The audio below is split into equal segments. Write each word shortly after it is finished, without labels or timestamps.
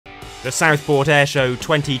The Southport Airshow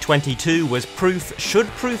 2022 was proof, should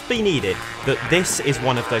proof be needed, that this is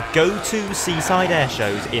one of the go-to seaside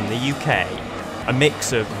airshows in the UK. A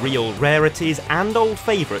mix of real rarities and old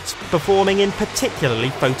favourites performing in particularly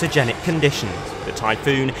photogenic conditions, the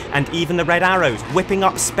Typhoon and even the Red Arrows whipping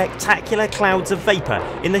up spectacular clouds of vapour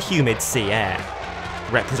in the humid sea air.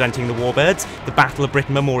 Representing the warbirds, the Battle of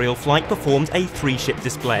Britain Memorial Flight performed a 3-ship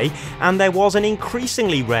display, and there was an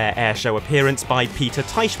increasingly rare airshow appearance by Peter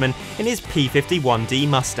Teichman in his P-51D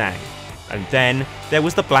Mustang. And then there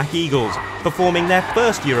was the Black Eagles, performing their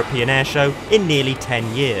first European airshow in nearly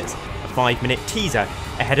 10 years, a 5-minute teaser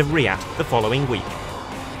ahead of Riyadh the following week.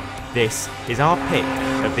 This is our pick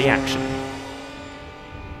of the action.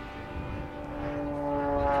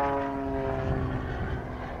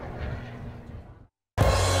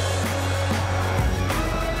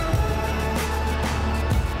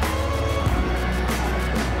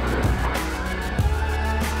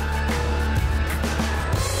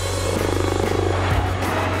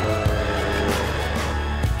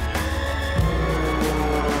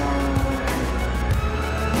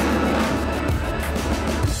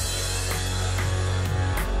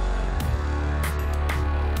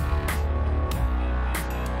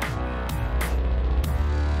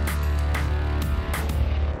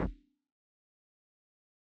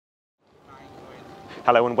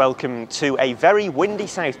 Hello and welcome to a very windy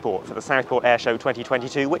Southport for the Southport Airshow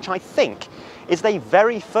 2022, which I think is the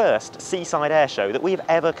very first seaside airshow that we have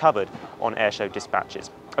ever covered on Airshow Dispatches.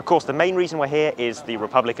 Of course, the main reason we're here is the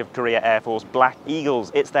Republic of Korea Air Force Black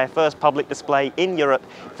Eagles. It's their first public display in Europe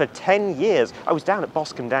for 10 years. I was down at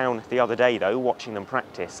Boscombe Down the other day though, watching them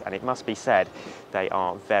practice, and it must be said, they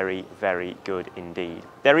are very, very good indeed.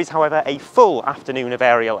 There is, however, a full afternoon of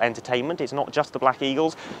aerial entertainment. It's not just the Black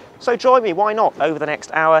Eagles. So join me, why not, over the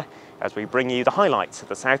next hour as we bring you the highlights of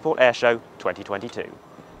the Southport Airshow 2022.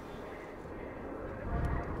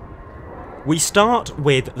 We start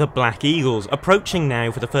with the Black Eagles, approaching now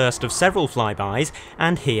for the first of several flybys,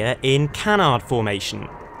 and here in canard formation.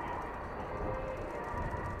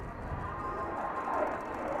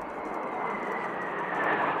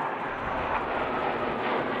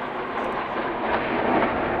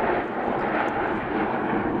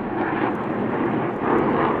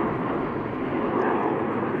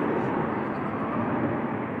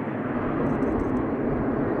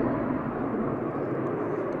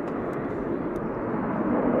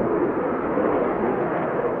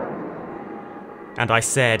 And I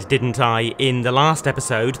said, didn't I, in the last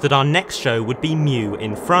episode, that our next show would be Meaux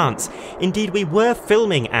in France. Indeed, we were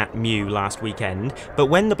filming at Meaux last weekend, but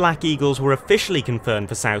when the Black Eagles were officially confirmed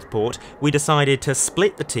for Southport, we decided to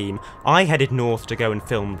split the team. I headed north to go and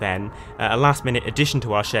film then. A last-minute addition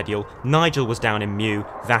to our schedule, Nigel was down in Meaux.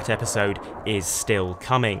 That episode is still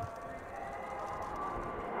coming.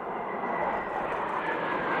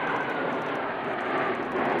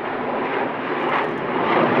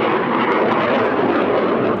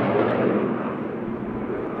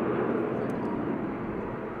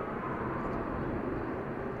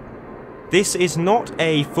 This is not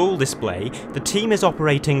a full display. The team is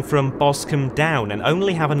operating from Boscombe Down and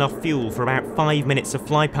only have enough fuel for about 5 minutes of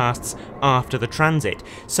flypasts after the transit,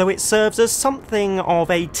 so it serves as something of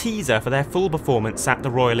a teaser for their full performance at the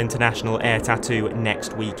Royal International Air Tattoo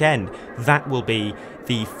next weekend. That will be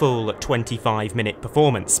the full 25-minute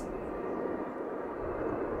performance.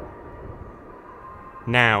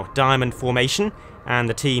 Now, diamond formation, and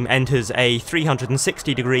the team enters a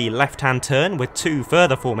 360-degree left-hand turn with 2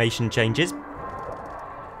 further formation changes.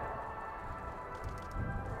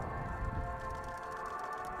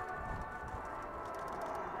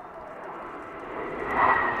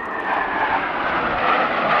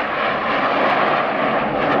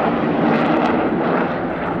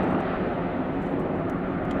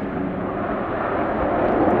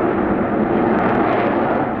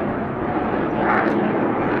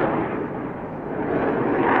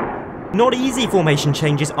 Not easy formation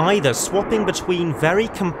changes either, swapping between very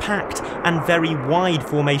compact and very wide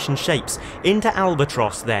formation shapes into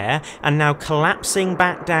Albatross there, and now collapsing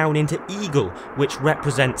back down into Eagle, which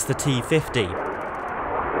represents the T-50.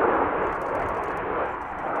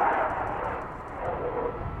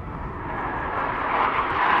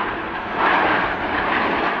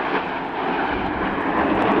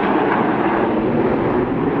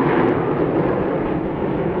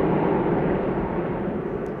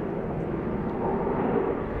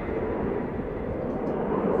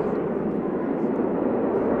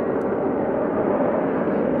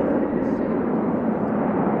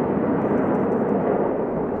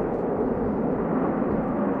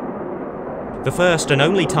 The first and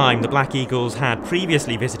only time the Black Eagles had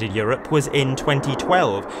previously visited Europe was in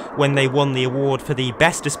 2012, when they won the award for the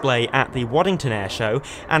best display at the Waddington Airshow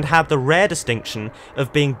and had the rare distinction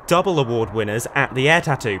of being double award winners at the Air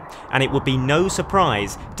Tattoo, and it would be no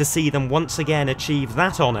surprise to see them once again achieve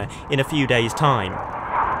that honour in a few days' time.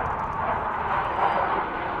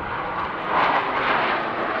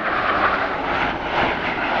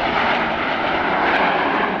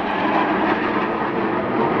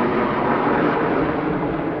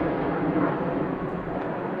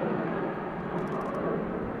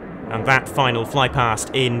 And that final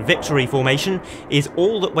flypast in victory formation is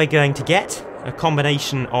all that we're going to get. A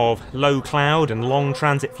combination of low cloud and long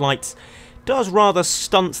transit flights does rather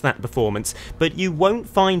stunt that performance, but you won't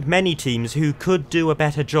find many teams who could do a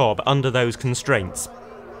better job under those constraints.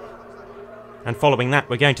 And following that,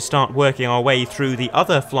 we're going to start working our way through the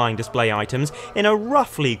other flying display items in a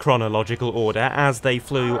roughly chronological order as they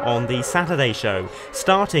flew on the Saturday show,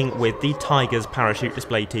 starting with the Tigers parachute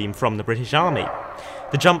display team from the British Army.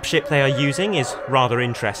 The jump ship they are using is rather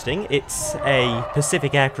interesting. It's a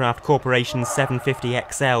Pacific Aircraft Corporation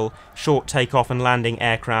 750XL short takeoff and landing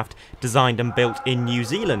aircraft designed and built in New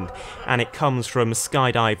Zealand, and it comes from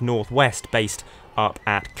Skydive Northwest based up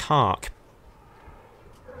at Cark.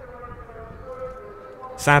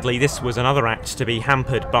 Sadly, this was another act to be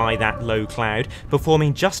hampered by that low cloud,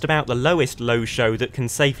 performing just about the lowest low show that can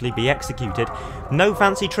safely be executed. No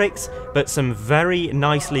fancy tricks, but some very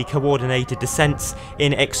nicely coordinated descents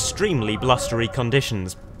in extremely blustery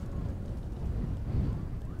conditions.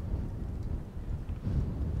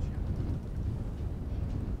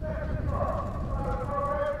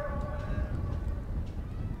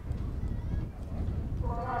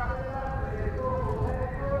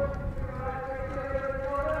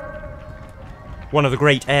 One of the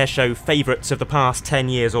great airshow favourites of the past 10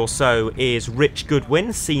 years or so is Rich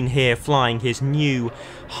Goodwin, seen here flying his new,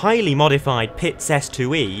 highly modified Pitts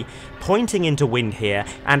S02E, pointing into wind here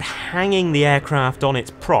and hanging the aircraft on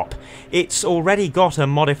its prop. It's already got a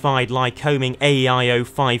modified Lycoming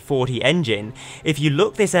AEIO540 engine. If you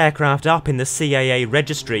look this aircraft up in the CAA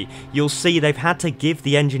registry, you'll see they've had to give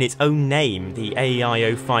the engine its own name, the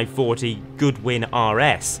AEIO540 Goodwin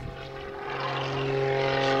RS.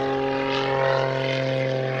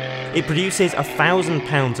 It produces 1,000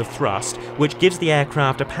 pounds of thrust, which gives the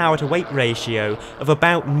aircraft a power-to-weight ratio of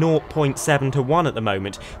about 0.7 to 1 at the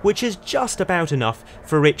moment, which is just about enough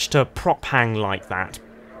for Rich to prop hang like that.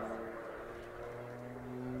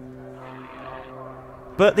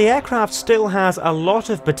 But the aircraft still has a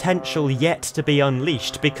lot of potential yet to be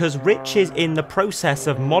unleashed, because Rich is in the process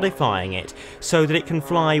of modifying it so that it can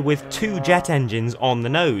fly with 2 jet engines on the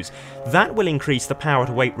nose. That will increase the power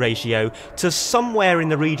to weight ratio to somewhere in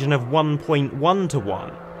the region of 1.1 to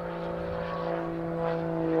 1.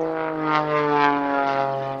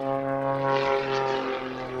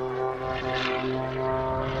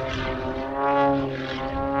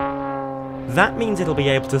 That means it'll be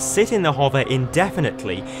able to sit in the hover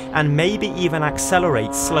indefinitely and maybe even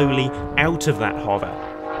accelerate slowly out of that hover.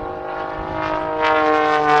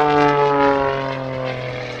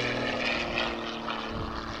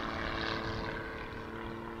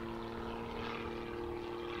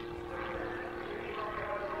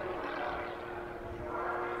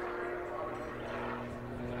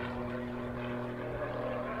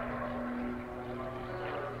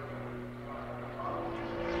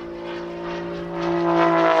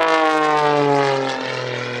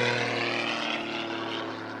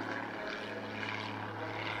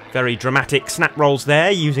 Very dramatic snap rolls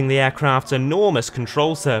there, using the aircraft's enormous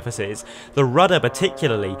control surfaces. The rudder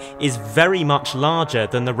particularly is very much larger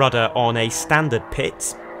than the rudder on a standard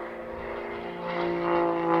Pitts.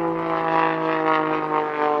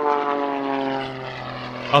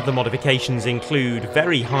 Other modifications include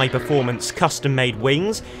very high performance custom made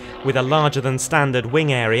wings with a larger than standard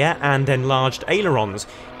wing area and enlarged ailerons,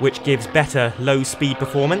 which gives better low speed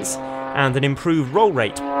performance and an improved roll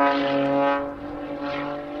rate.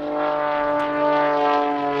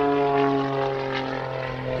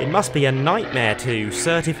 It must be a nightmare to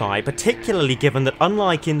certify, particularly given that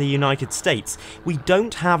unlike in the United States, we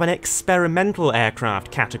don't have an experimental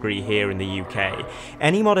aircraft category here in the UK.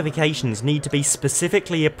 Any modifications need to be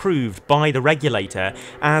specifically approved by the regulator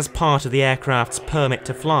as part of the aircraft's permit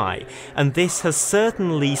to fly, and this has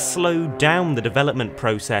certainly slowed down the development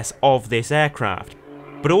process of this aircraft.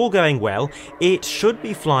 But all going well, it should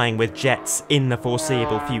be flying with jets in the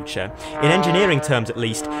foreseeable future. In engineering terms at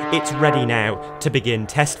least, it's ready now to begin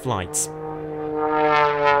test flights.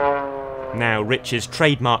 Now Rich's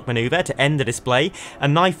trademark manoeuvre to end the display, a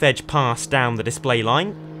knife edge pass down the display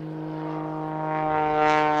line.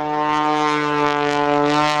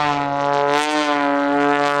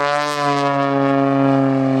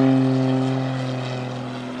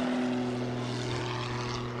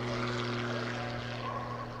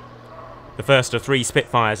 The first of 3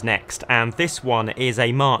 Spitfires next, and this one is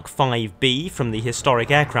a Mark 5B from the Historic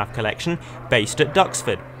Aircraft Collection, based at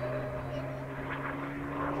Duxford.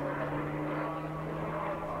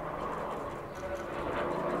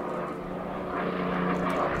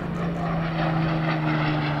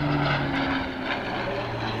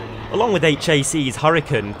 Along with HAC's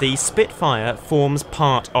Hurricane, the Spitfire forms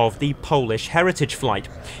part of the Polish Heritage Flight.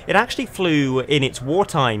 It actually flew in its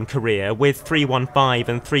wartime career with 315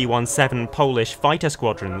 and 317 Polish fighter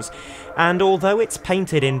squadrons, and although it's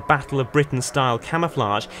painted in Battle of Britain style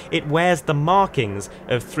camouflage, it wears the markings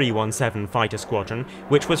of 317 Fighter Squadron,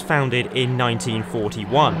 which was founded in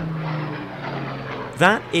 1941.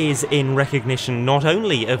 That is in recognition not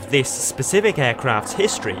only of this specific aircraft's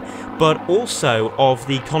history, but also of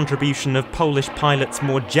the contribution of Polish pilots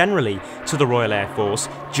more generally to the Royal Air Force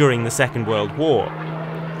during the Second World War.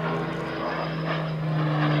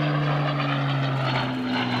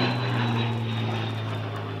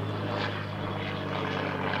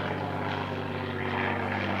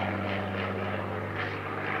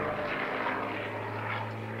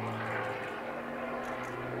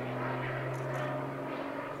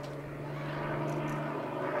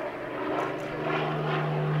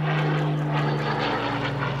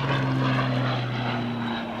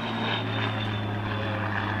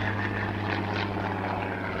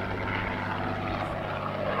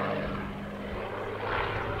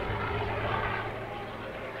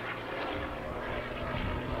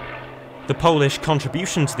 The Polish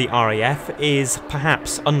contribution to the RAF is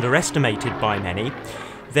perhaps underestimated by many.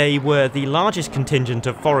 They were the largest contingent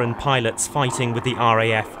of foreign pilots fighting with the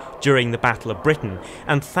RAF during the Battle of Britain,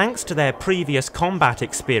 and thanks to their previous combat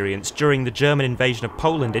experience during the German invasion of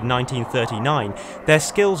Poland in 1939, their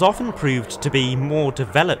skills often proved to be more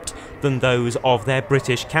developed than those of their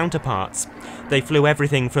British counterparts. They flew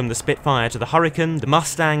everything from the Spitfire to the Hurricane, the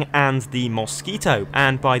Mustang and the Mosquito,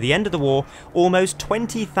 and by the end of the war, almost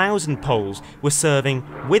 20,000 Poles were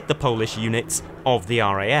serving with the Polish units of the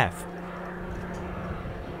RAF.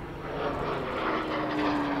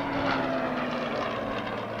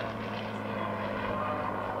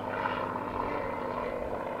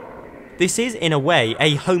 This is, in a way,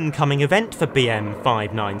 a homecoming event for BM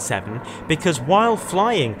 597, because while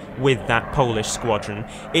flying with that Polish squadron,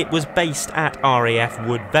 it was based at RAF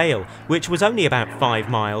Wood Vale, which was only about 5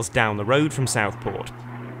 miles down the road from Southport.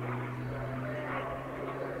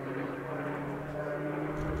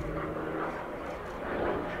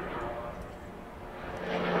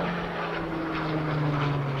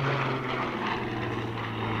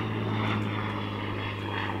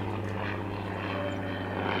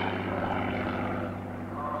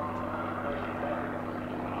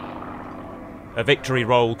 A victory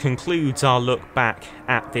roll concludes our look back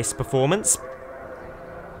at this performance.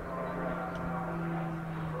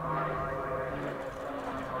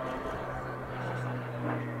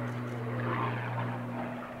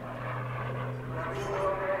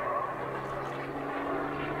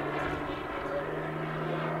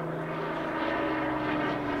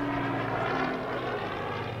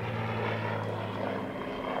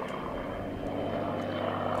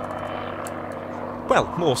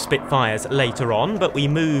 Well, more Spitfires later on, but we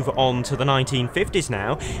move on to the 1950s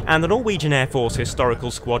now, and the Norwegian Air Force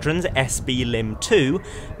Historical Squadron's SB Lim 2,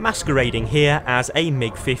 masquerading here as a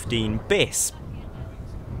MiG-15 bis.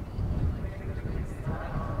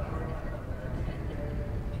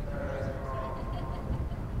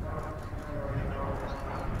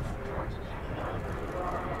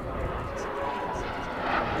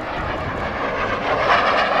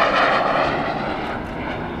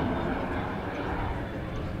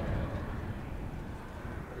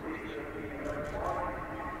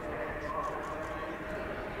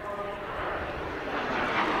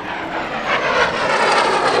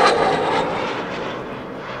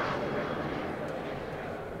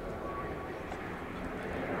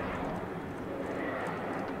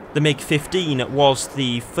 The MiG-15 was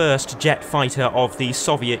the first jet fighter of the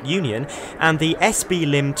Soviet Union, and the SB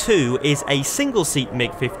Lim 2 is a single-seat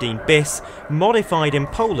MiG-15 bis modified in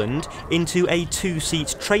Poland into a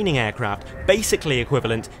 2-seat training aircraft, basically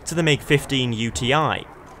equivalent to the MiG-15 UTI.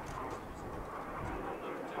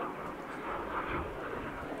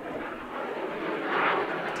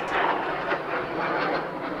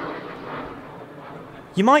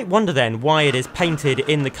 You might wonder then why it is painted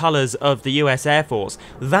in the colours of the US Air Force.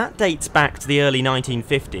 That dates back to the early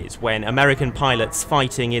 1950s, when American pilots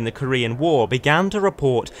fighting in the Korean War began to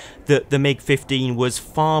report that the MiG-15 was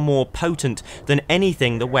far more potent than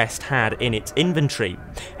anything the West had in its inventory.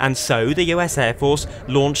 And so the US Air Force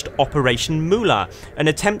launched Operation Moolah, an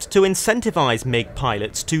attempt to incentivise MiG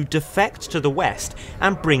pilots to defect to the West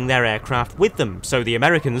and bring their aircraft with them, so the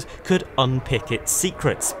Americans could unpick its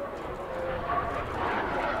secrets.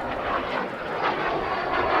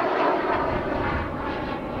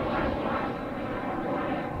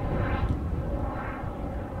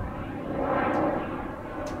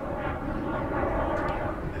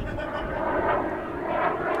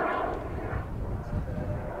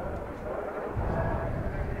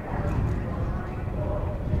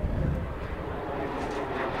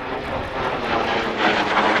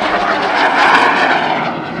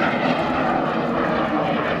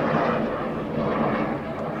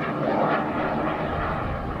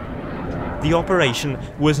 The operation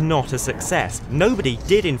was not a success. Nobody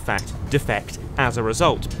did in fact defect as a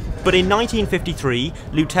result. But in 1953,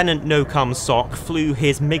 Lieutenant No Kum Sok flew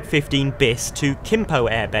his MiG-15 BIS to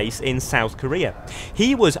Kimpo Air Base in South Korea.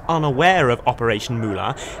 He was unaware of Operation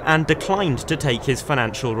Moolah and declined to take his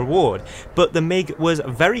financial reward, but the MiG was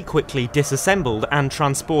very quickly disassembled and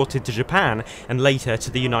transported to Japan and later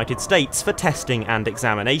to the United States for testing and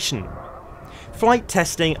examination. Flight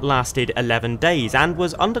testing lasted 11 days and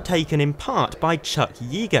was undertaken in part by Chuck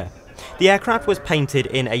Yeager. The aircraft was painted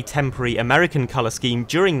in a temporary American colour scheme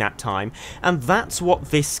during that time, and that's what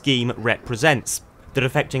this scheme represents. The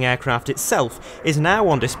defecting aircraft itself is now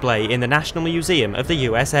on display in the National Museum of the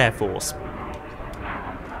US Air Force.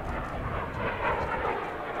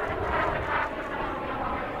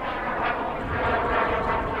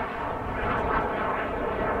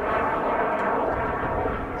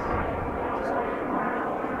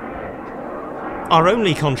 Our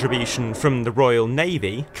only contribution from the Royal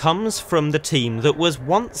Navy comes from the team that was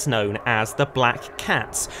once known as the Black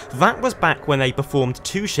Cats. That was back when they performed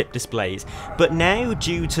two-ship displays, but now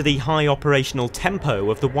due to the high operational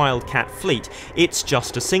tempo of the Wildcat fleet, it's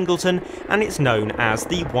just a singleton and it's known as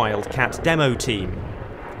the Wildcat Demo Team.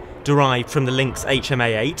 Derived from the Lynx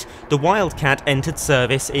HMA-8, the Wildcat entered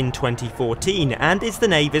service in 2014 and is the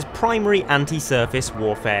Navy's primary anti-surface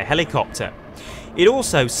warfare helicopter. It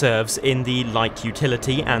also serves in the light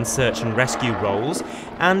utility and search and rescue roles,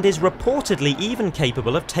 and is reportedly even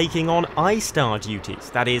capable of taking on ISTAR duties,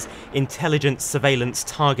 that is, intelligence, surveillance,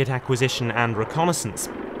 target acquisition and reconnaissance.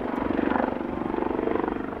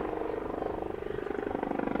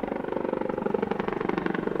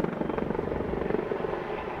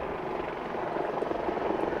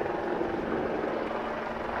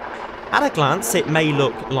 At a glance, it may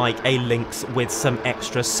look like a Lynx with some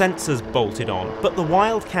extra sensors bolted on, but the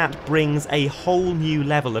Wildcat brings a whole new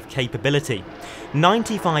level of capability.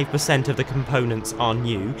 95% of the components are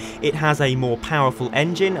new, it has a more powerful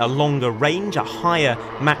engine, a longer range, a higher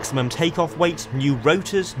maximum takeoff weight, new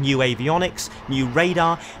rotors, new avionics, new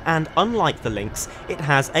radar, and unlike the Lynx, it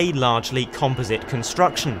has a largely composite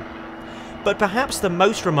construction. But perhaps the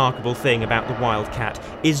most remarkable thing about the Wildcat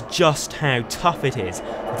is just how tough it is.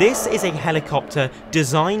 This is a helicopter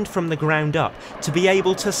designed from the ground up to be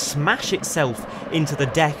able to smash itself into the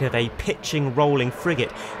deck of a pitching rolling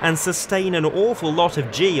frigate and sustain an awful lot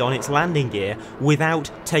of G on its landing gear without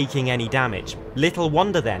taking any damage. Little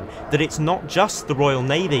wonder then that it's not just the Royal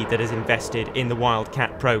Navy that has invested in the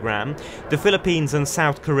Wildcat program. The Philippines and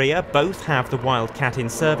South Korea both have the Wildcat in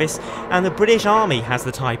service, and the British Army has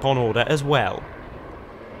the type on order as well.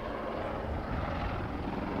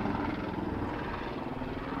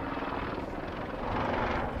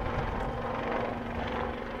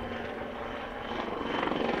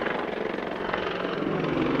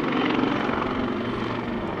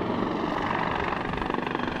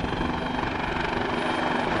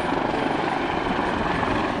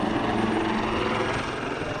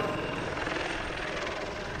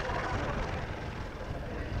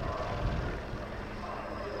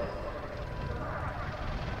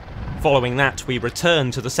 Following that, we return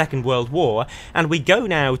to the Second World War, and we go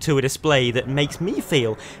now to a display that makes me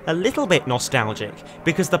feel a little bit nostalgic,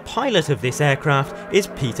 because the pilot of this aircraft is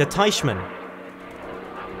Peter Teichman.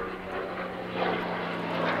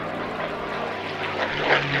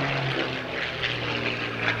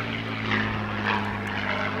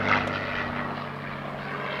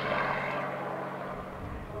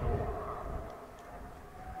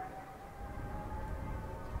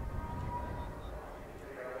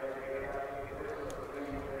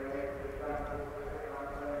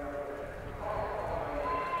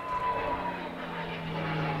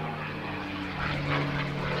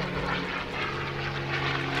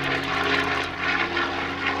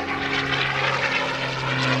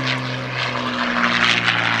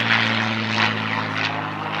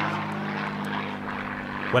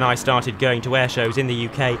 When I started going to air shows in the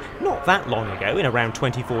UK not that long ago, in around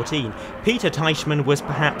 2014, Peter Teichman was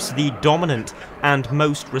perhaps the dominant and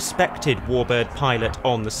most respected warbird pilot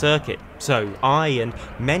on the circuit, so I and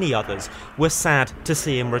many others were sad to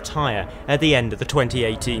see him retire at the end of the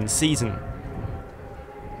 2018 season.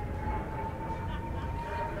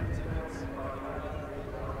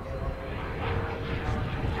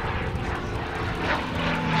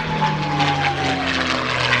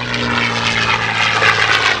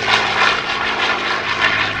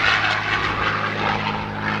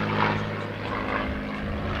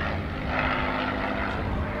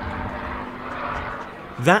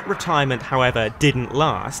 That retirement, however, didn't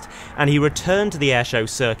last, and he returned to the airshow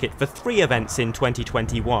circuit for 3 events in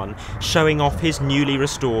 2021, showing off his newly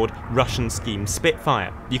restored Russian-schemed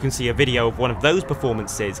Spitfire. You can see a video of one of those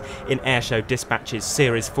performances in Airshow Dispatch's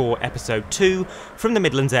Series 4 Episode 2 from the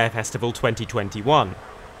Midlands Air Festival 2021.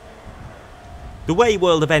 The way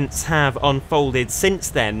world events have unfolded since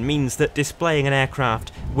then means that displaying an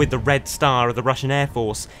aircraft with the red star of the Russian Air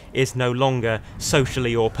Force is no longer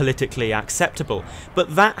socially or politically acceptable,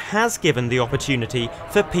 but that has given the opportunity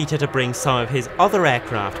for Peter to bring some of his other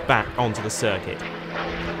aircraft back onto the circuit.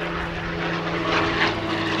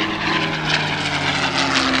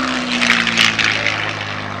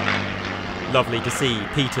 Lovely to see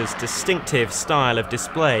Peter's distinctive style of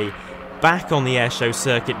display back on the airshow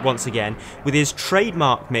circuit once again, with his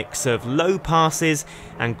trademark mix of low passes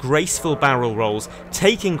and graceful barrel rolls,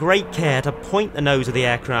 taking great care to point the nose of the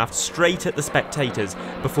aircraft straight at the spectators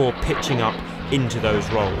before pitching up into those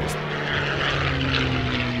rolls.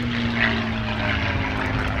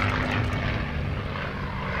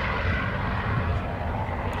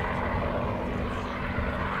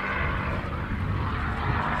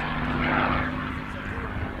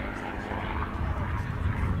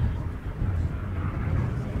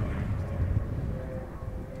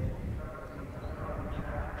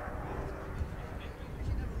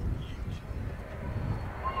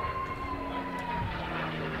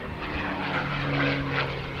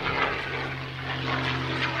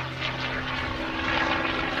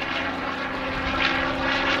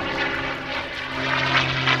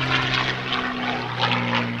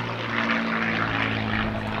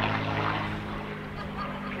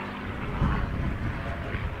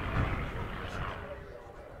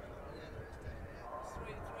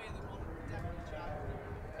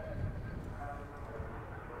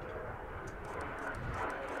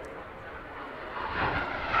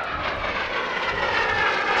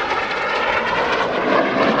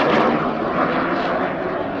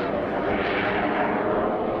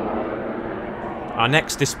 Our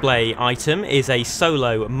next display item is a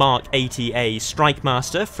solo Mark 80A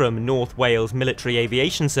Strikemaster from North Wales Military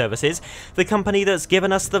Aviation Services, the company that's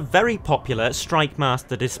given us the very popular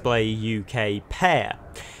Strikemaster Display UK pair.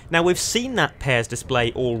 Now, we've seen that pair's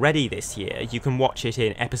display already this year. You can watch it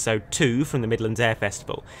in episode 2 from the Midlands Air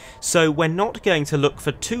Festival. So we're not going to look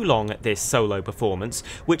for too long at this solo performance,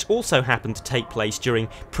 which also happened to take place during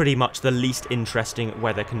pretty much the least interesting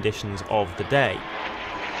weather conditions of the day.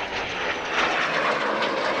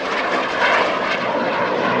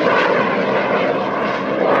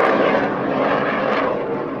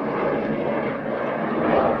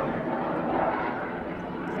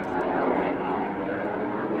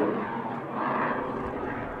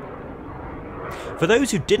 For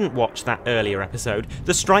those who didn't watch that earlier episode,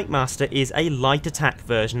 the Strikemaster is a light attack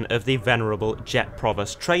version of the venerable Jet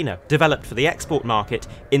Provost trainer, developed for the export market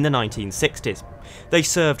in the 1960s. They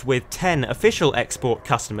served with 10 official export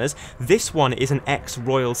customers. This one is an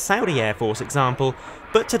ex-Royal Saudi Air Force example,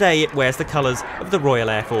 but today it wears the colours of the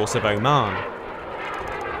Royal Air Force of Oman.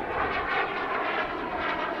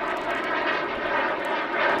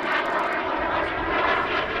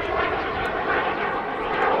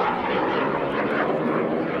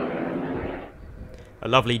 A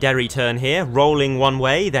lovely derry turn here, rolling one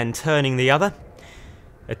way, then turning the other.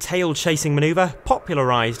 A tail-chasing manoeuvre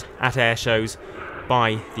popularised at air shows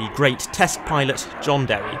by the great test pilot John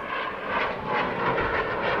Derry.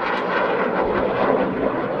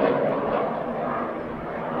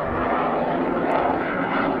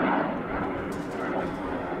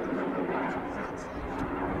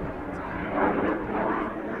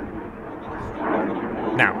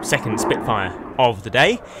 Now, second Spitfire of the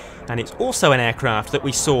day, and it's also an aircraft that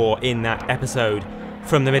we saw in that episode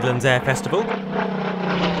from the Midlands Air Festival.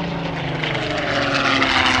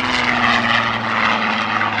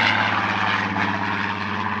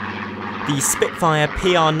 The Spitfire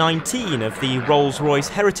PR-19 of the Rolls-Royce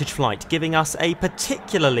Heritage Flight giving us a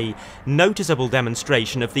particularly noticeable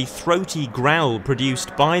demonstration of the throaty growl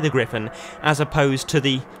produced by the Griffon as opposed to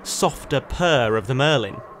the softer purr of the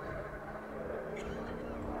Merlin.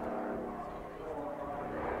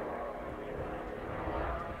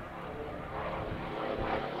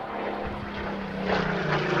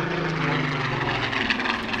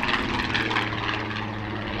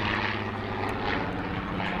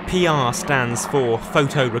 PR stands for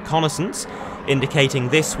photo reconnaissance, indicating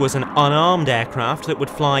this was an unarmed aircraft that would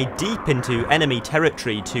fly deep into enemy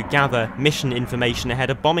territory to gather mission information ahead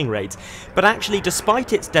of bombing raids. But actually,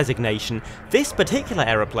 despite its designation, this particular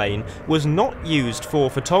aeroplane was not used for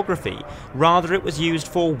photography, rather it was used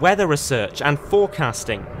for weather research and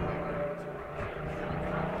forecasting.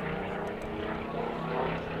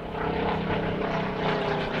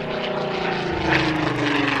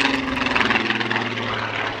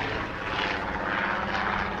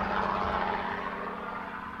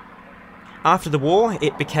 After the war,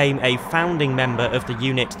 it became a founding member of the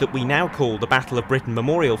unit that we now call the Battle of Britain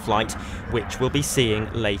Memorial Flight, which we'll be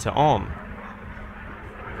seeing later on.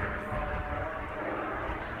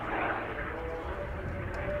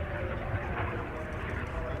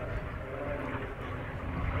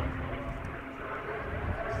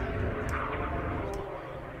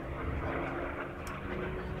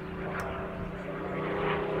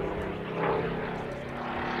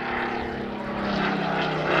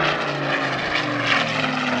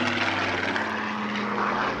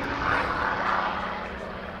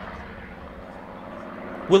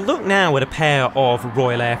 We'll look now at a pair of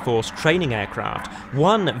Royal Air Force training aircraft,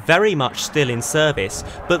 one very much still in service,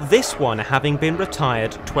 but this one having been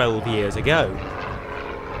retired 12 years ago.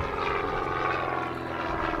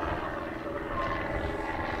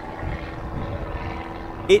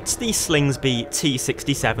 It's the Slingsby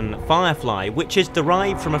T-67 Firefly, which is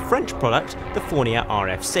derived from a French product, the Fournier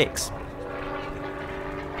RF6.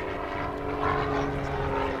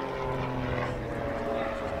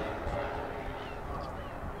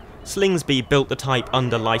 Slingsby built the type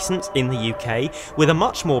under licence in the UK with a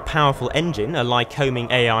much more powerful engine, a Lycoming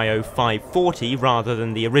AIO 540 rather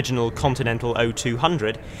than the original Continental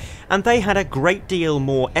 0200, and they had a great deal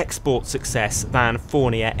more export success than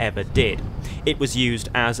Fournier ever did. It was used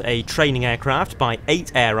as a training aircraft by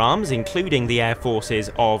 8 air arms, including the air forces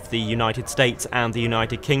of the United States and the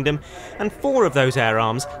United Kingdom, and 4 of those air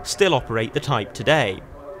arms still operate the type today.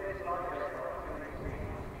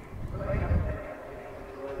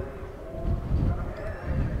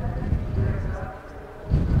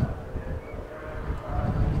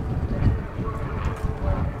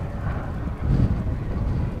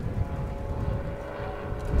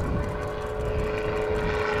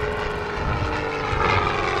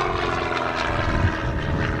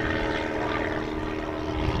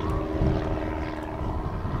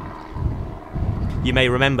 You may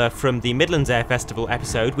remember from the Midlands Air Festival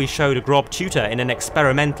episode we showed a Grob Tutor in an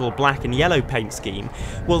experimental black and yellow paint scheme.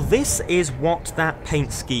 Well, this is what that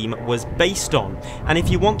paint scheme was based on, and if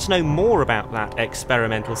you want to know more about that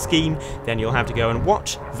experimental scheme, then you'll have to go and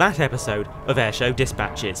watch that episode of Airshow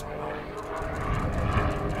Dispatches.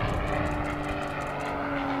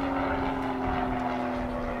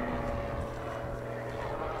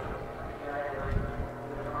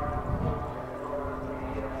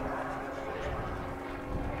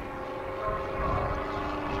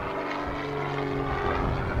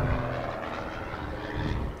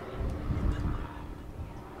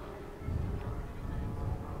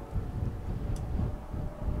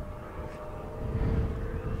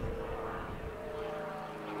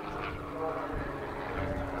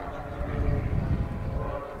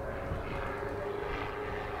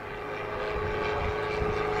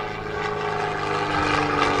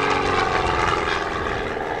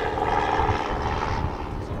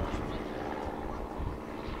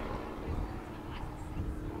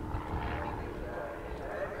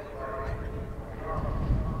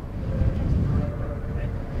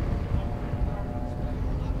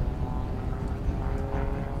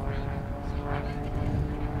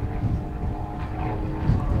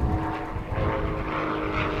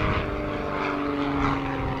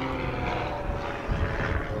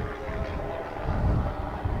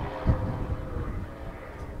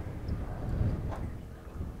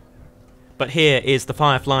 But here is the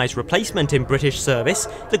Firefly's replacement in British service,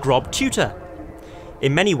 the Grob Tutor.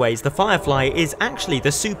 In many ways, the Firefly is actually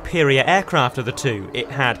the superior aircraft of the two. It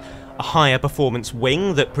had a higher performance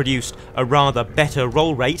wing that produced a rather better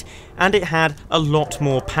roll rate, and it had a lot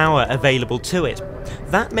more power available to it.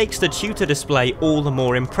 That makes the tutor display all the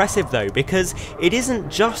more impressive though, because it isn't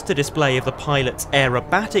just a display of the pilot's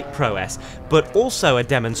aerobatic prowess, but also a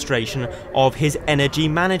demonstration of his energy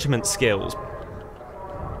management skills.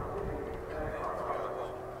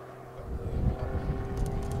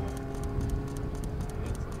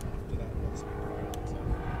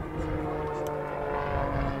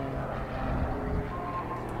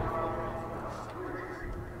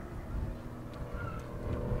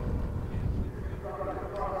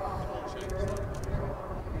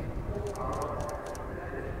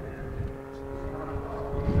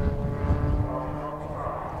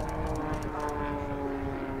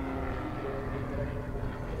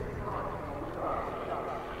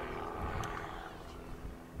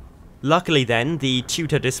 Luckily then, the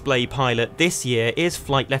tutor display pilot this year is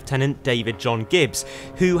Flight Lieutenant David John Gibbs,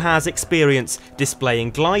 who has experience displaying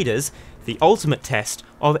gliders, the ultimate test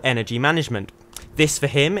of energy management. This for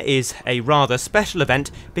him is a rather special event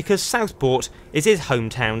because Southport is his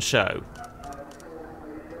hometown show.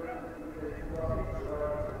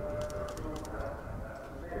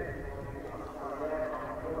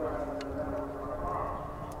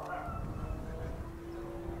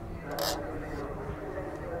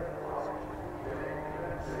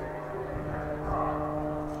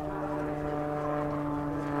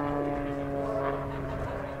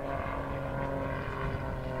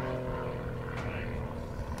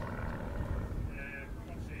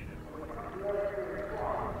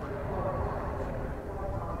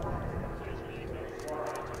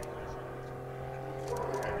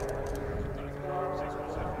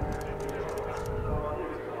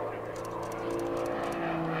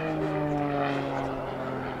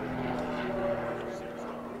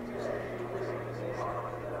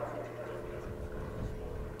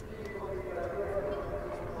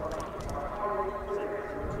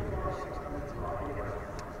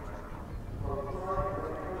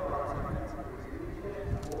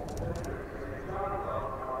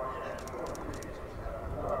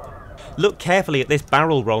 Look carefully at this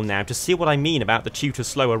barrel roll now to see what I mean about the tutor's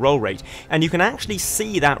slower roll rate, and you can actually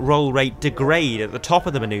see that roll rate degrade at the top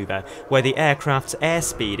of the manoeuvre, where the aircraft's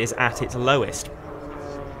airspeed is at its lowest.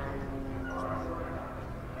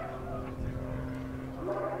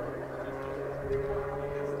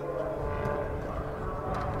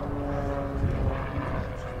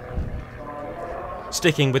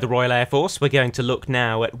 Sticking with the Royal Air Force, we're going to look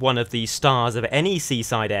now at one of the stars of any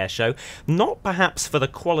seaside airshow, not perhaps for the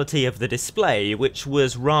quality of the display, which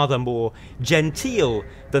was rather more genteel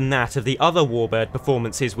than that of the other warbird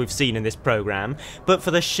performances we've seen in this programme, but for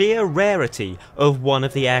the sheer rarity of one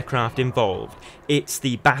of the aircraft involved. It's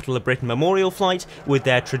the Battle of Britain Memorial Flight with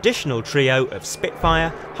their traditional trio of Spitfire,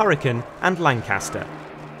 Hurricane and Lancaster.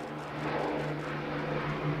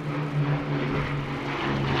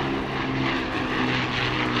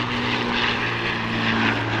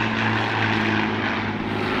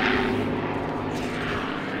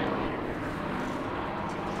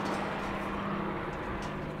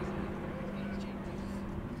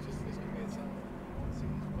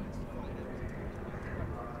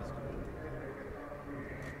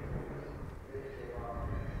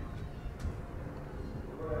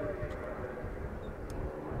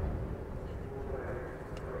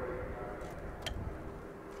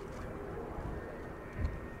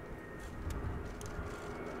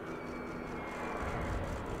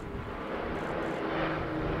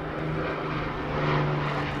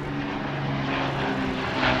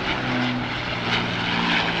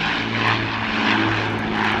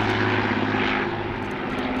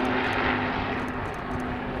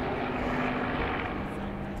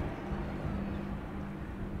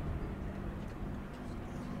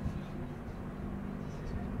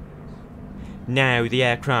 Now the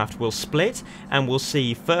aircraft will split, and we'll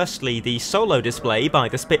see firstly the solo display by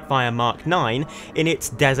the Spitfire Mark 9 in its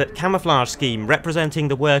desert camouflage scheme, representing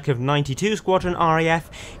the work of 92 Squadron RAF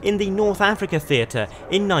in the North Africa Theatre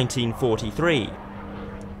in 1943.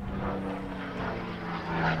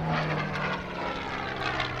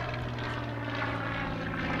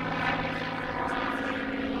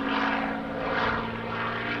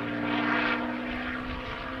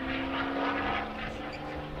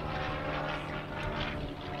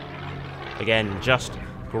 Again, just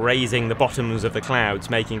grazing the bottoms of the clouds,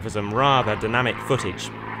 making for some rather dynamic footage.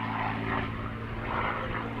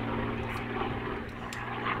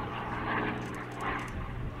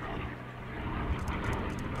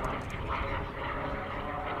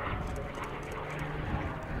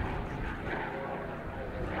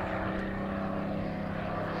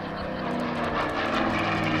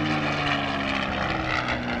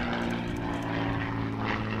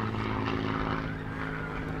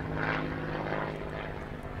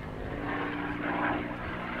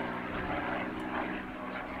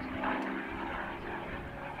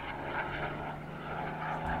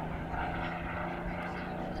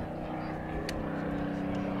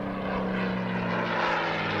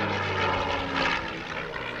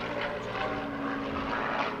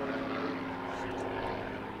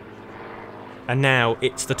 And now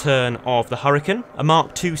it's the turn of the Hurricane, a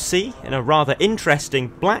Mark IIC in a rather interesting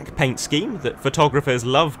black paint scheme that photographers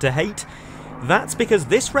love to hate. That's because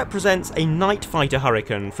this represents a night fighter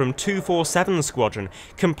Hurricane from 247 Squadron,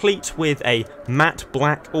 complete with a matte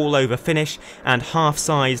black all-over finish and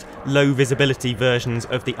half-sized, low-visibility versions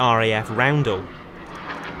of the RAF Roundel.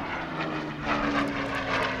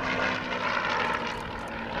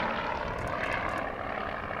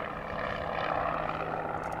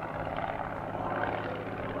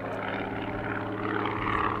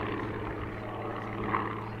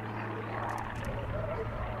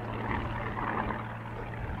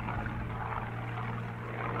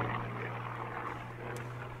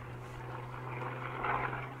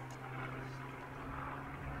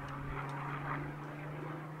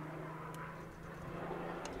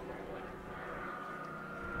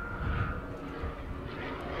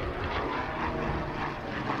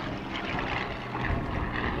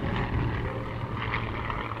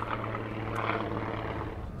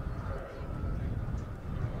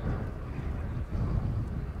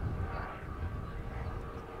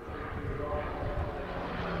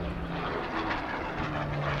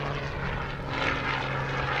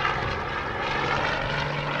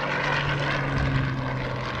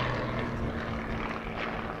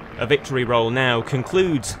 A victory roll now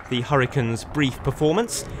concludes the Hurricane's brief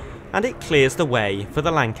performance, and it clears the way for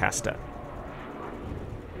the Lancaster.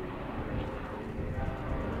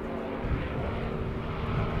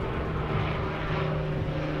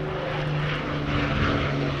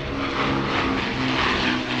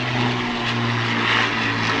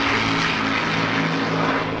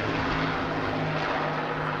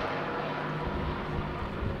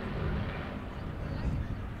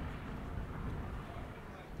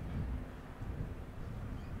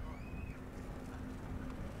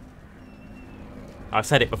 I've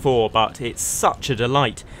said it before, but it's such a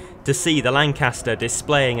delight to see the Lancaster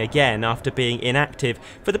displaying again after being inactive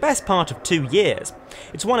for the best part of 2 years.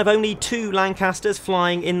 It's one of only 2 Lancasters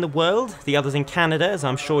flying in the world, the others in Canada, as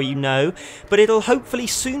I'm sure you know, but it'll hopefully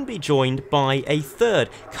soon be joined by a third,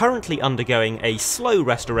 currently undergoing a slow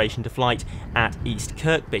restoration to flight at East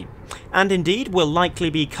Kirkby. And indeed, we'll likely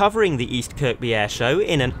be covering the East Kirkby Airshow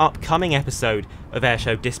in an upcoming episode of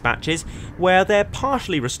Airshow Dispatches, where their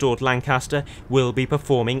partially restored Lancaster will be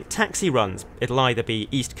performing taxi runs. It'll either be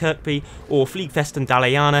East Kirkby or Flygfesten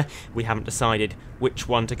Daliana. We haven't decided which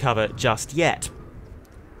one to cover just yet.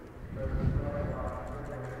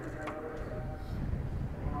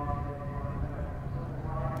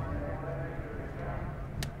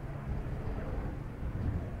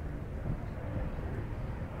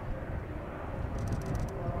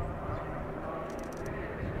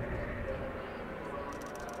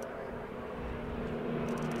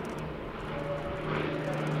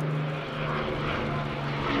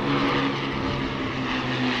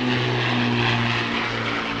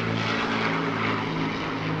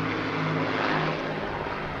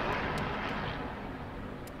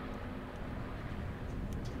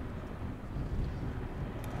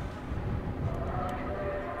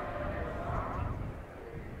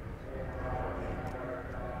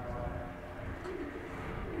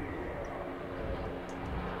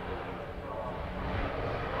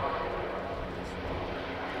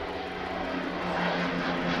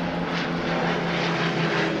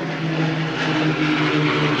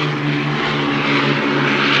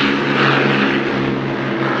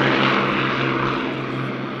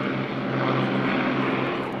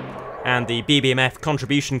 And the BBMF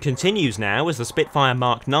contribution continues now as the Spitfire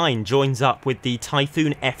Mark IX joins up with the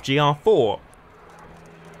Typhoon FGR4.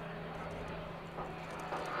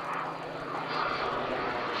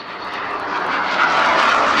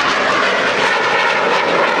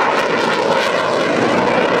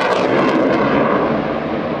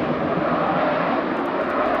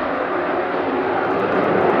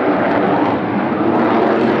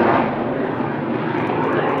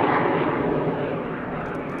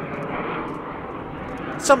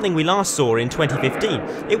 Something we last saw in 2015.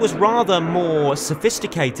 It was rather more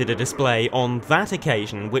sophisticated a display on that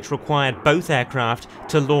occasion, which required both aircraft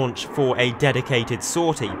to launch for a dedicated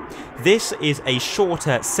sortie. This is a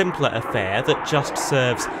shorter, simpler affair that just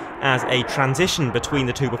serves as a transition between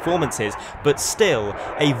the 2 performances, but still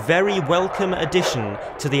a very welcome addition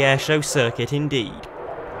to the airshow circuit indeed.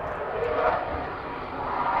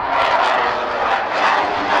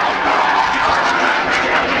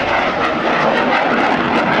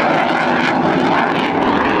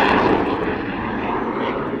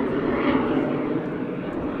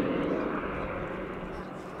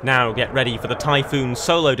 Now get ready for the Typhoon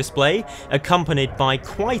solo display, accompanied by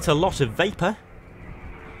quite a lot of vapour.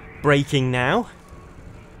 Braking now.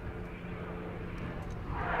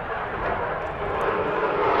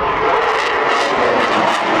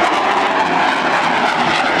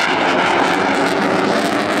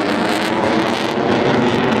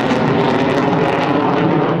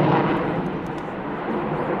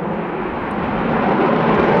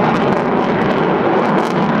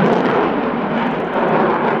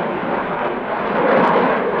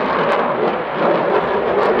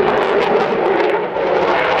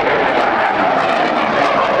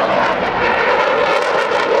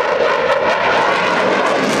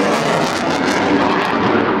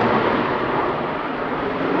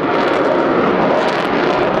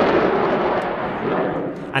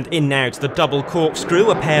 And in now to the double corkscrew,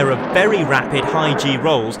 a pair of very rapid high G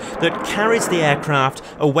rolls that carries the aircraft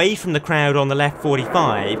away from the crowd on the left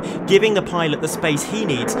 45, giving the pilot the space he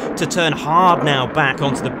needs to turn hard now back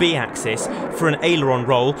onto the B axis for an aileron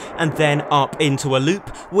roll and then up into a loop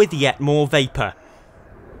with yet more vapour.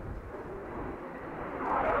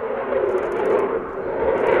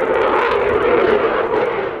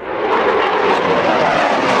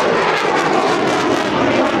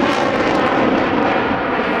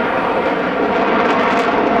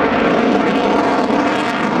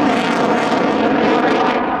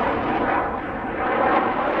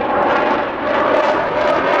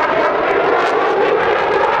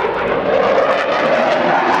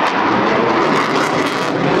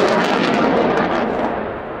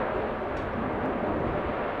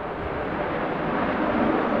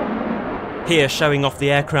 Here showing off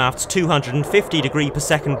the aircraft's 250 degree per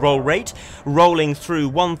second roll rate, rolling through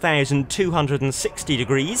 1260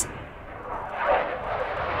 degrees.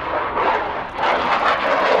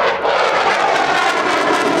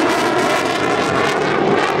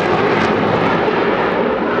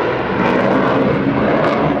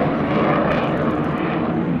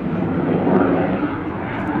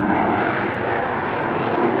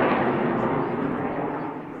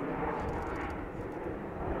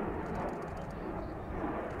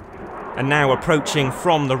 And now approaching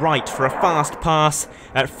from the right for a fast pass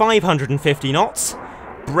at 550 knots,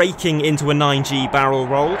 braking into a 9G barrel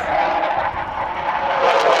roll.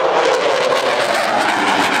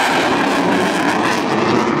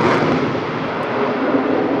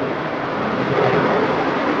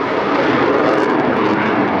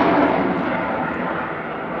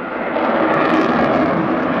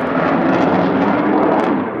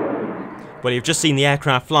 Well, you've just seen the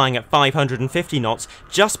aircraft flying at 550 knots,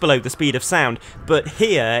 just below the speed of sound, but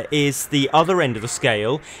here is the other end of the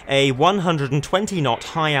scale, a 120 knot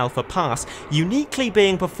high alpha pass, uniquely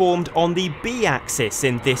being performed on the B axis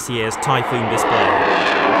in this year's Typhoon display.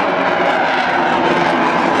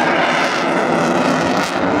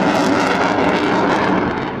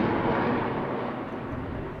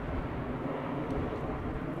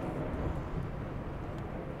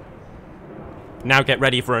 Now get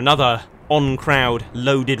ready for another on-crowd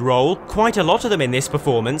loaded roll. Quite a lot of them in this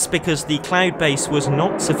performance because the cloud base was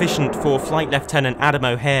not sufficient for Flight Lieutenant Adam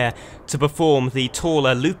O'Hare to perform the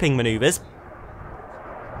taller looping manoeuvres.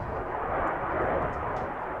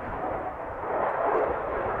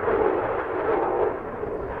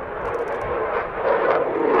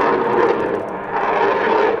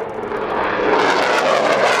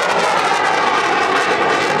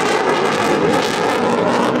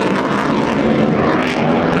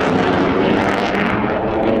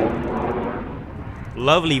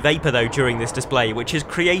 Lovely vapour though during this display, which is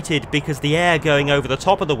created because the air going over the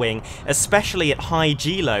top of the wing, especially at high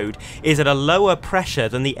G load, is at a lower pressure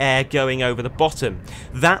than the air going over the bottom.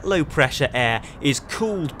 That low pressure air is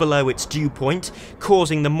cooled below its dew point,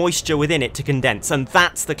 causing the moisture within it to condense, and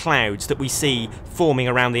that's the clouds that we see forming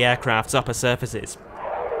around the aircraft's upper surfaces.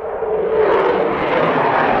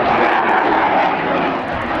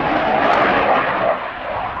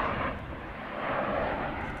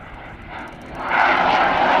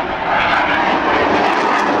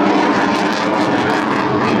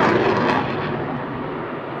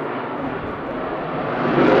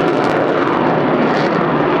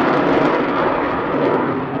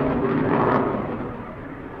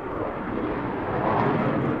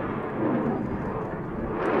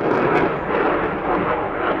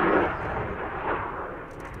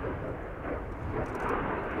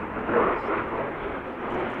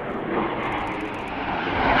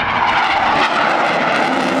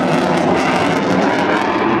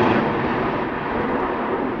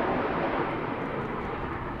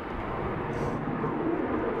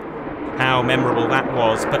 How memorable that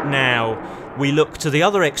was, but now we look to the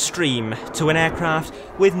other extreme, to an aircraft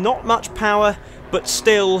with not much power, but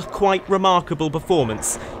still quite remarkable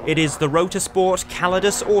performance. It is the Rotorsport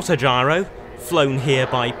Calidus Autogyro, flown here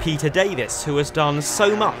by Peter Davis, who has done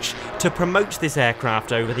so much to promote this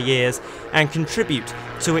aircraft over the years and contribute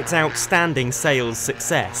to its outstanding sales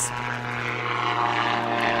success.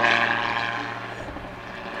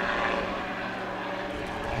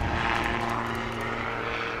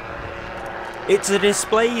 It's a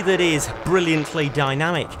display that is brilliantly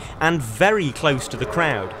dynamic and very close to the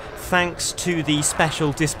crowd, thanks to the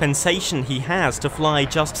special dispensation he has to fly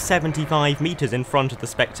just 75 metres in front of the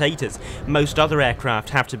spectators. Most other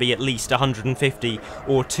aircraft have to be at least 150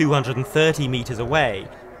 or 230 metres away.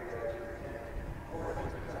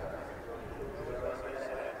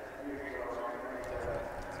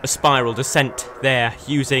 A spiral descent there,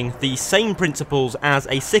 using the same principles as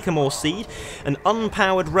a sycamore seed, an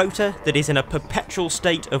unpowered rotor that is in a perpetual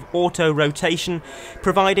state of auto-rotation,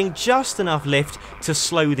 providing just enough lift to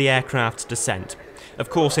slow the aircraft's descent. Of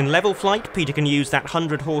course, in level flight, Peter can use that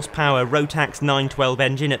 100 horsepower Rotax 912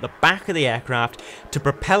 engine at the back of the aircraft to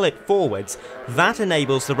propel it forwards. That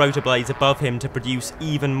enables the rotor blades above him to produce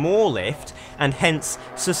even more lift, and hence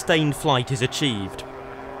sustained flight is achieved.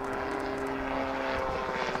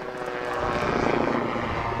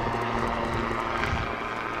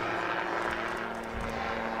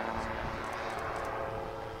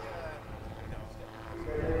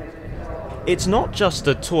 It's not just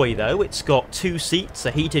a toy though, it's got 2 seats,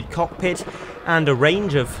 a heated cockpit, and a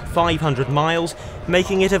range of 500 miles,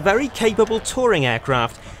 making it a very capable touring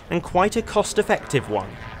aircraft and quite a cost-effective one.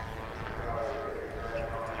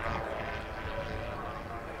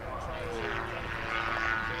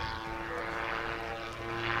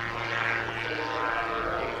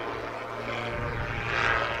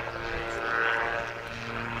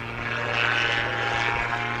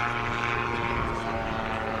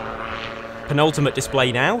 Penultimate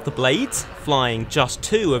display now, the blades, flying just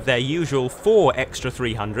 2 of their usual 4 extra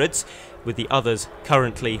 300s, with the others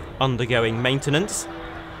currently undergoing maintenance.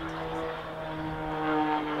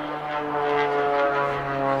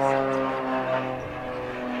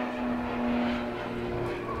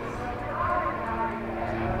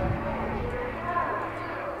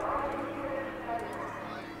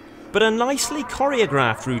 But a nicely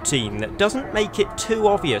choreographed routine that doesn't make it too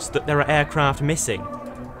obvious that there are aircraft missing.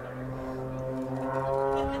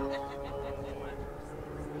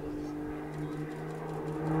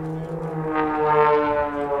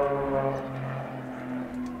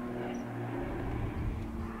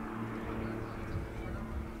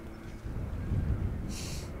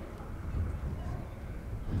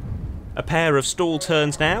 A pair of stall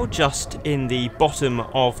turns now, just in the bottom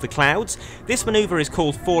of the clouds. This manoeuvre is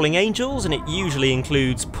called Falling Angels, and it usually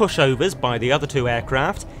includes pushovers by the other 2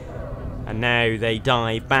 aircraft. And now they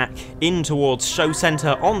dive back in towards show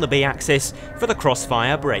centre on the B-axis for the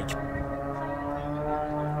crossfire break.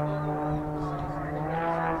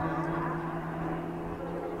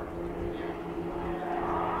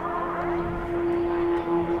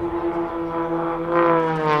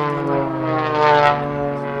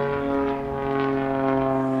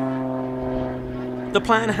 The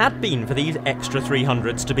plan had been for these extra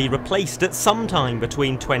 300s to be replaced at some time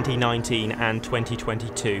between 2019 and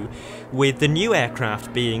 2022, with the new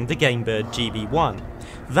aircraft being the Gamebird GB1.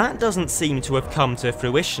 That doesn't seem to have come to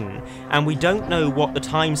fruition, and we don't know what the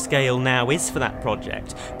timescale now is for that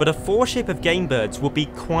project, but a 4-ship of Gamebirds would be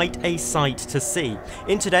quite a sight to see.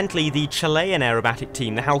 Incidentally, the Chilean aerobatic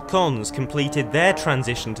team, the Halcons, completed their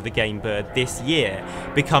transition to the Gamebird this year,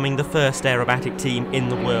 becoming the first aerobatic team in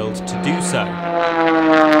the world to do so.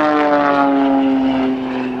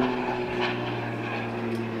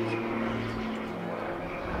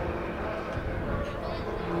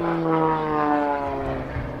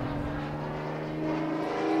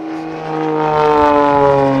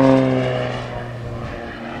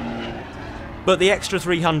 But the extra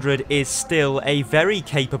 300 is still a very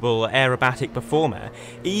capable aerobatic performer,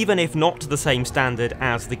 even if not to the same standard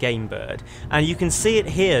as the Gamebird. And you can see it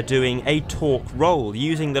here doing a torque roll,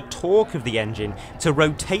 using the torque of the engine to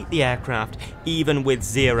rotate the aircraft even with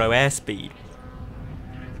 0 airspeed.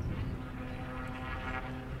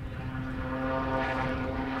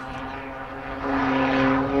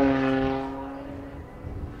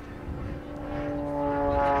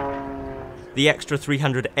 The Extra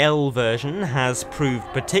 300L version has proved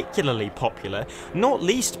particularly popular, not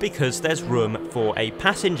least because there's room for a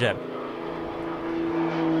passenger.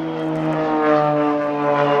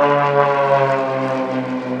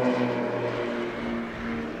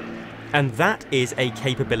 And that is a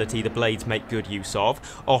capability the Blades make good use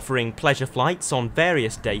of, offering pleasure flights on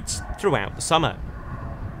various dates throughout the summer.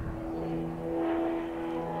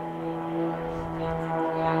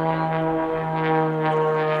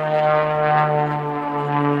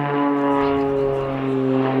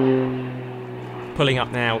 Pulling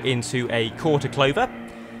up now into a quarter clover.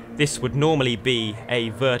 This would normally be a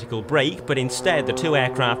vertical break, but instead the 2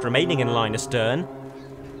 aircraft remaining in line astern.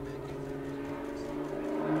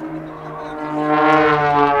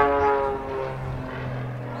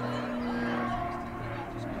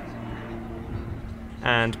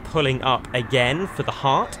 And pulling up again for the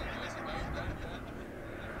heart.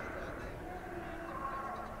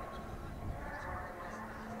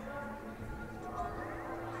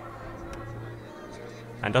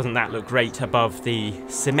 And doesn't that look great above the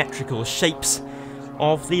symmetrical shapes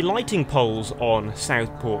of the lighting poles on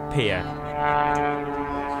Southport Pier?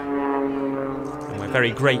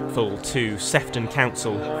 Very grateful to Sefton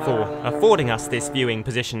Council for affording us this viewing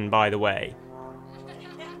position, by the way.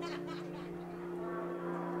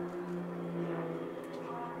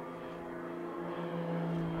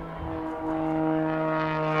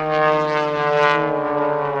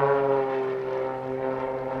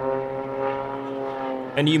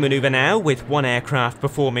 A new manoeuvre now, with one aircraft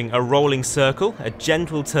performing a rolling circle, a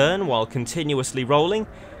gentle turn while continuously rolling,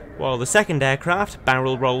 while the second aircraft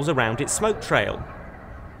barrel rolls around its smoke trail.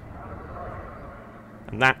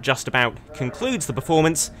 And that just about concludes the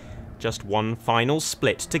performance, just one final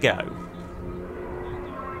split to go.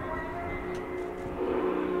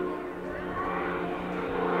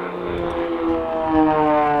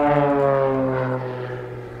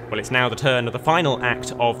 Well, it's now the turn of the final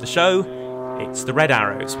act of the show. It's the Red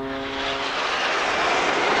Arrows.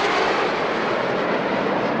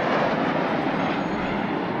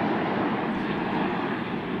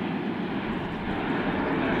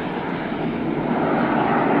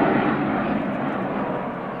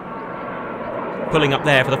 Pulling up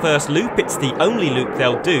there for the first loop. It's the only loop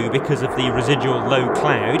they'll do because of the residual low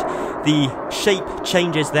cloud. The shape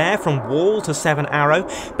changes there from wall to 7 arrow,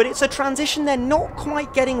 but it's a transition they're not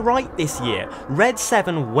quite getting right this year. Red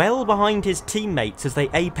 7 well behind his teammates as they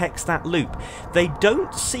apex that loop. They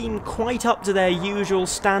don't seem quite up to their usual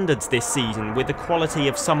standards this season with the quality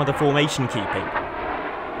of some of the formation keeping.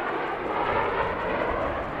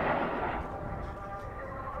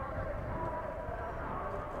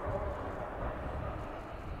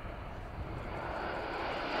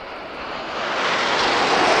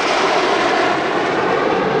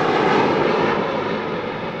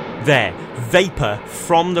 There, vapour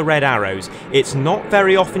from the Red Arrows. It's not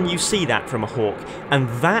very often you see that from a Hawk, and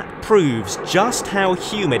that proves just how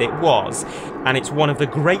humid it was, and it's one of the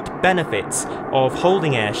great benefits of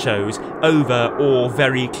holding air shows over or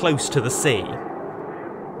very close to the sea.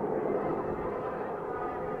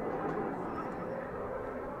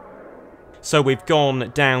 So we've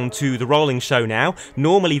gone down to the rolling show now.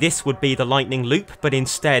 Normally this would be the lightning loop, but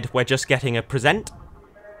instead we're just getting a present.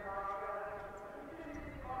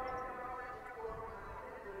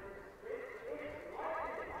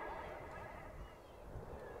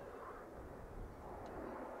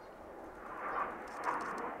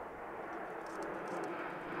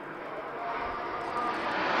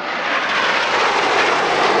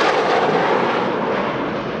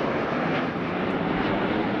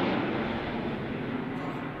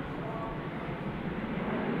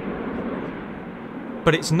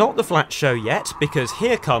 But it's not the flat show yet, because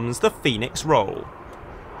here comes the Phoenix roll.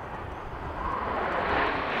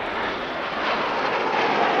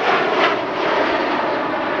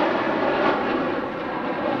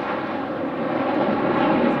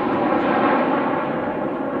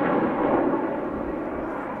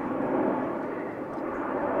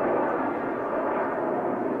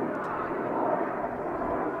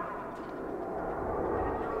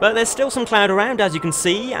 But there's still some cloud around, as you can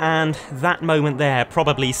see, and that moment there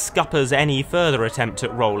probably scuppers any further attempt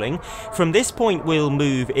at rolling. From this point we'll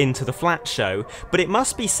move into the flat show, but it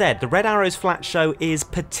must be said the Red Arrows flat show is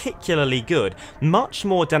particularly good, much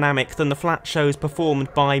more dynamic than the flat shows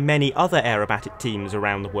performed by many other aerobatic teams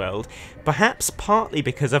around the world, perhaps partly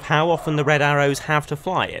because of how often the Red Arrows have to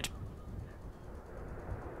fly it.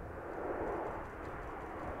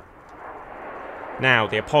 Now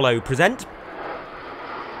the Apollo present.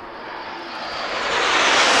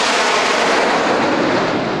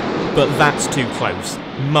 But that's too close.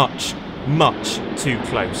 Much too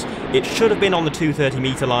close. It should have been on the 230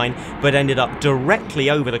 metre line, but ended up directly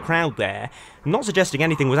over the crowd there. Not suggesting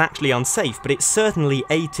anything was actually unsafe, but it certainly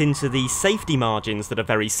ate into the safety margins that are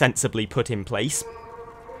very sensibly put in place.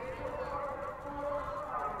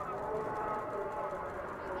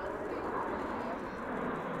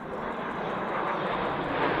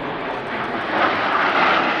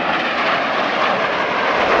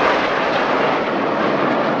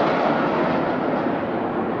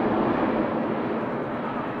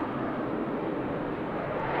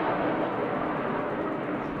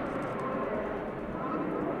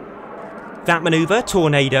 That manoeuvre,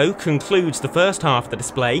 Tornado, concludes the first half of the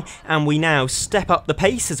display, and we now step up the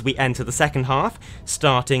pace as we enter the second half,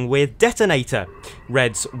 starting with Detonator.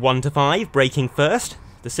 Reds 1 to 5, braking first,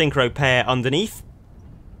 the synchro pair underneath.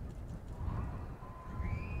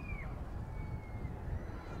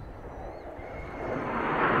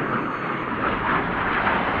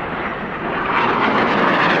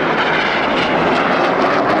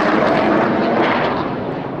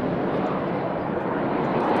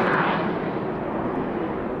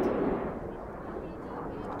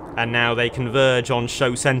 And now they converge on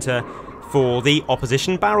show centre for the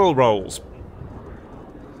opposition barrel rolls.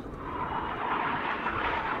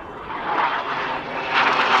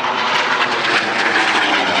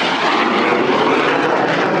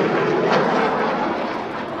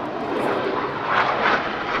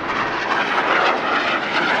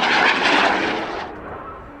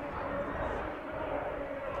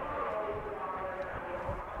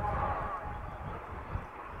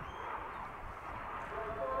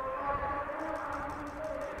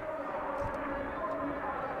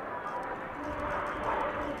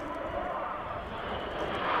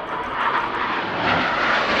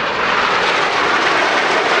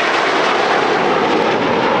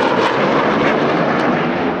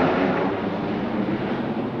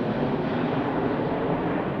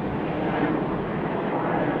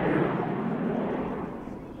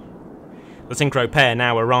 The synchro pair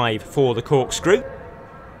now arrive for the corkscrew.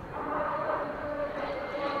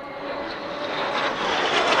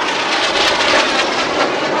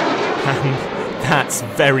 And that's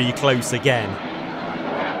very close again.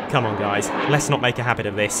 Come on guys, let's not make a habit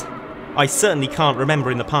of this. I certainly can't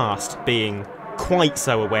remember in the past being quite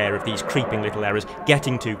so aware of these creeping little errors,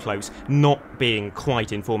 getting too close, not being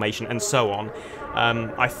quite in formation, and so on.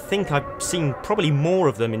 I think I've seen probably more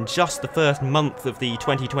of them in just the first month of the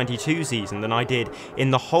 2022 season than I did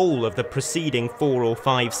in the whole of the preceding 4 or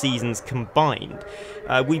 5 seasons combined.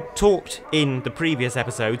 We talked in the previous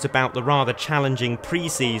episodes about the rather challenging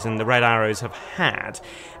pre-season the Red Arrows have had,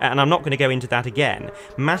 and I'm not going to go into that again.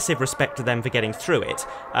 Massive respect to them for getting through it,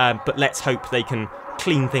 but let's hope they can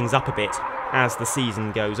clean things up a bit as the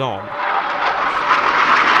season goes on.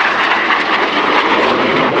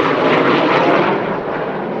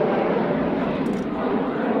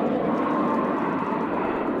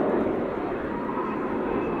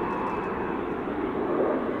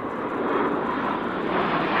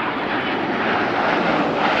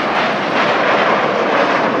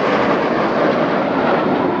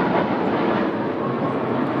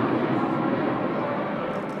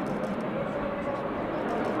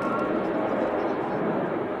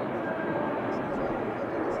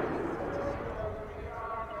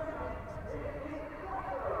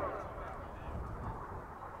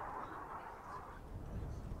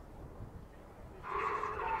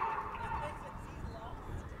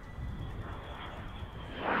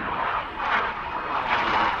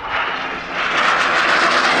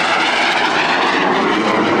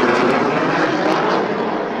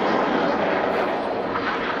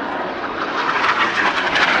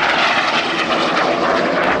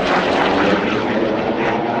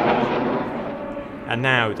 And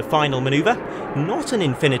now the final manoeuvre, not an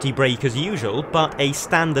infinity break as usual, but a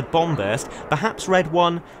standard bomb burst, perhaps Red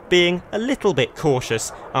 1 being a little bit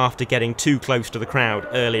cautious after getting too close to the crowd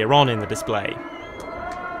earlier on in the display.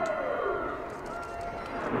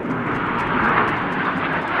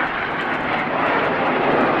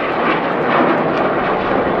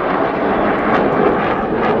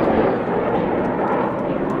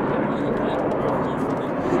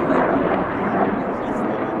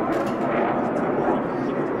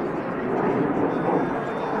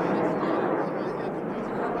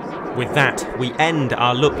 With that, we end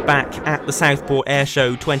our look back at the Southport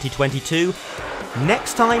Airshow 2022.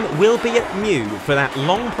 Next time, we'll be at Mew for that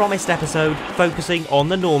long-promised episode focusing on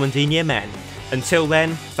the Normandy near Men. Until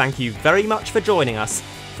then, thank you very much for joining us.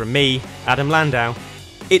 From me, Adam Landau,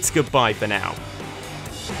 it's goodbye for now.